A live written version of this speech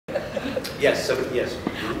Yes, yes.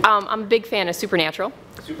 I'm a big fan of Supernatural.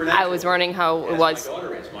 Supernatural. I was wondering how it was. My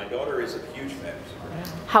daughter is. My daughter is a huge fan of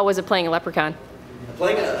Supernatural. How was it playing a leprechaun?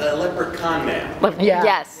 Playing a leprechaun man. Yeah.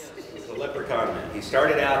 Yes. He's a leprechaun man. He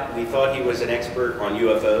started out, we thought he was an expert on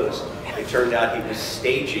UFOs. It turned out he was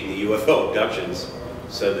staging the UFO abductions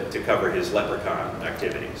so that to cover his leprechaun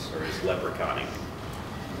activities, or his leprechauning.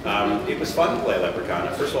 It was fun to play leprechaun.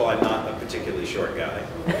 First of all, I'm not a particularly short guy.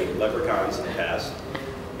 Leprechauns in the past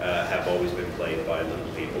have always been played by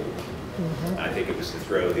little people. I think it was to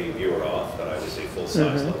throw the viewer off that I was a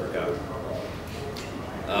full-size leprechaun.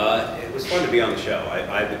 It was fun to be on the show.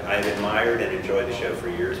 I've admired and enjoyed the show for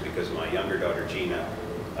years because my younger daughter Gina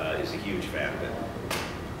is a huge fan of it.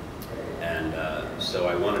 And so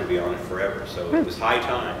I wanted to be on it forever. So it was high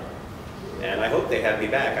time. And I hope they have me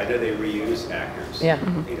back. I know they reuse actors. Yeah.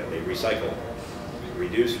 You know, they recycle.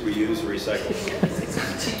 Reduce, reuse, recycle.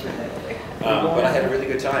 But I had a really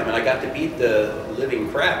good time. And I got to beat the living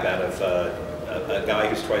crap out of a guy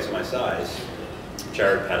who's twice my size,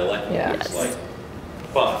 Jared Padalecki. Yeah. He's like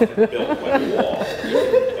buff and built like a wall.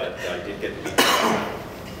 But I did get to beat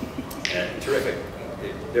him. And terrific.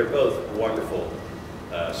 They're both wonderful,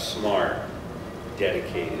 smart,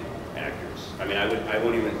 dedicated actors. I mean, I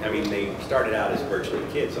won't even, I mean, they started out as virtually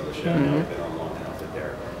kids on the show. Now they've been on long enough that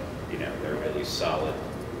they're, you know, they're really solid,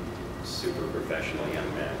 super professional young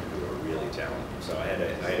men who are really talented. So I had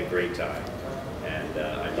a great time, and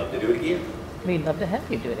I'd love to do it again. We'd love to have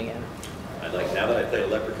you do it again. I'd like, now that I play a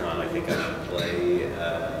leprechaun, I think I should play,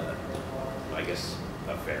 I guess,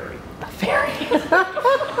 a fairy. A fairy.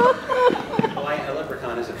 Well, a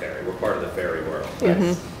leprechaun is a fairy. We're part of the fairy world.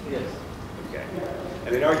 Yes. Yes. Okay. I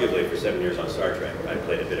mean, arguably, for 7 years on Star Trek, I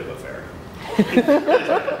played a bit of a fairy.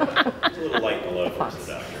 It's a little light and low for us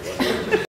to die.